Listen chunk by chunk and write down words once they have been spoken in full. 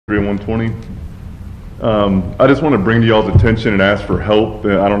120. I just want to bring to y'all's attention and ask for help.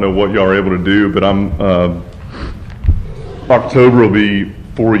 I don't know what y'all are able to do, but October will be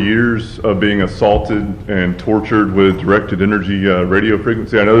 4 years of being assaulted and tortured with directed energy radio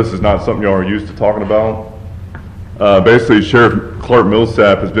frequency. I know this is not something y'all are used to talking about. Basically, Sheriff Clark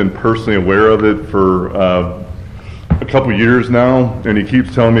Millsap has been personally aware of it for a couple years now, and he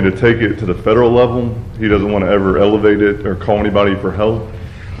keeps telling me to take it to the federal level. He doesn't want to ever elevate it or call anybody for help.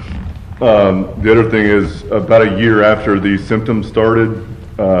 The other thing is, about a year after these symptoms started,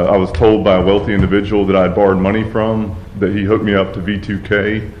 I was told by a wealthy individual that I had borrowed money from, that he hooked me up to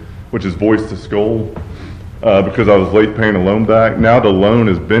V2K, which is voice to skull, because I was late paying a loan back. Now the loan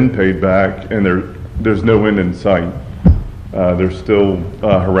has been paid back, and there's no end in sight. They're still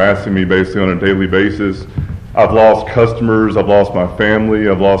harassing me basically on a daily basis. I've lost customers, I've lost my family,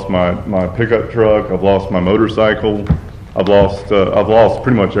 I've lost my pickup truck, I've lost my motorcycle, I've lost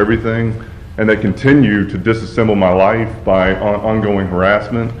pretty much everything, and they continue to disassemble my life by ongoing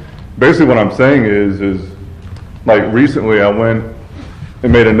harassment. Basically what I'm saying is like recently I went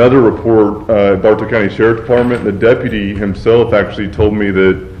and made another report at Bartow County Sheriff's Department. The deputy himself actually told me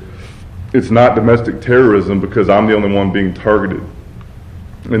that it's not domestic terrorism because I'm the only one being targeted.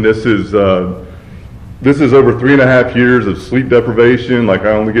 And this is over 3.5 years of sleep deprivation. Like,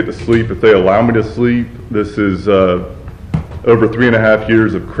 I only get to sleep if they allow me to sleep. This is over 3.5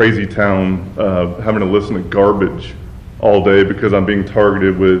 years of crazy town, having to listen to garbage all day because I'm being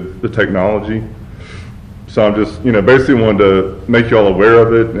targeted with the technology. So I'm just, basically wanted to make y'all aware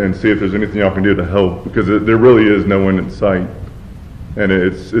of it and see if there's anything y'all can do to help, because there really is no end in sight. And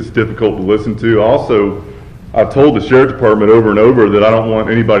it's difficult to listen to. Also, I've told the Sheriff's Department over and over that I don't want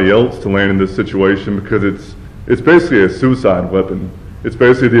anybody else to land in this situation, because it's basically a suicide weapon. It's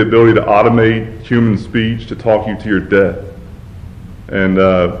basically the ability to automate human speech to talk you to your death. And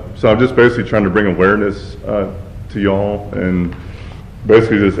so I'm just basically trying to bring awareness to y'all, and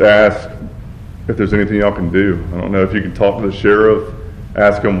basically just ask if there's anything y'all can do. I don't know if you can talk to the sheriff,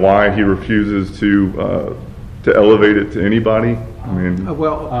 ask him why he refuses to elevate it to anybody. I mean, I'm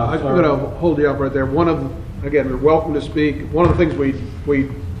going to hold you up right there. Again, you're welcome to speak. One of the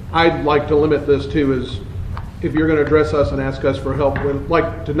things I'd like to limit this to is, if you're going to address us and ask us for help, we'd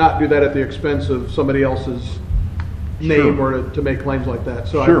like to not do that at the expense of somebody else's name, sure, or to make claims like that.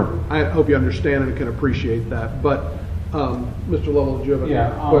 So sure. I hope you understand and can appreciate that. But Mr. Lovell, did you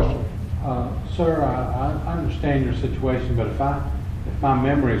have a question? Sir, I understand your situation, but if my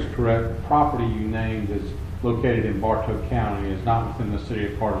memory is correct, the property you named is located in Bartow County, is not within the city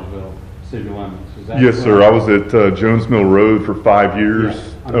of Cartersville city limits. Is that yes, correct? Sir. I was at Jones Mill Road for 5 years,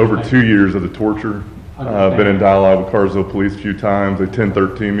 yes, over 2 years of the torture. I've been in dialogue with Cartersville Police a few times. They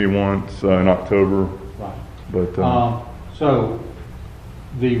 1013 me once in October. Right. But so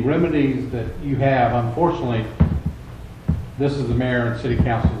the remedies that you have, unfortunately, this is the mayor and city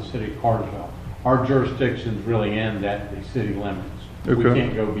council of the city of Cartersville. Our jurisdictions really end at the city limits. Okay. We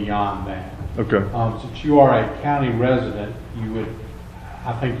can't go beyond that. Okay. Since you are a county resident,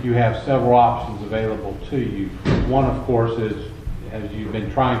 I think you have several options available to you. One, of course, is, as you've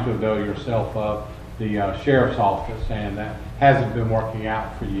been trying to avail yourself of, the sheriff's office, and that hasn't been working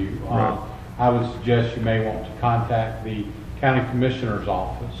out for you. Right. I would suggest you may want to contact the county commissioner's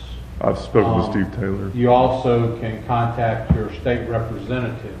office. I've spoken with Steve Taylor. You also can contact your state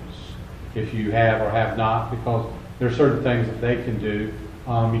representatives if you have or have not, because there are certain things that they can do.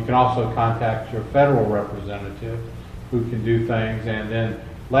 You can also contact your federal representative, who can do things. And then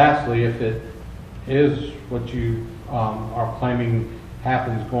lastly, if it is what you are claiming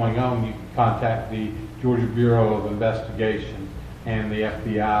happens going on, you can contact the Georgia Bureau of Investigation and the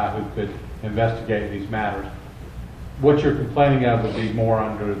FBI, who could investigate these matters. What you're complaining of would be more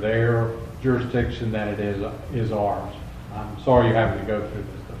under their jurisdiction than it is ours. I'm sorry you're having to go through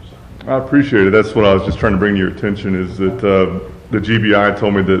this, though, sir. I appreciate it. That's what I was just trying to bring to your attention, is that the GBI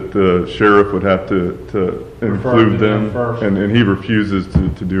told me that the sheriff would have to include them, and he refuses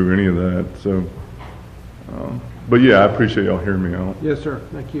to do any of that. So, but yeah, I appreciate y'all hearing me out. Yes, sir.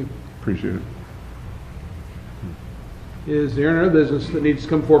 Thank you. Appreciate it. Is there any other business that needs to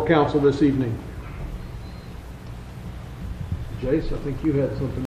come before council this evening? Jace, I think you had something.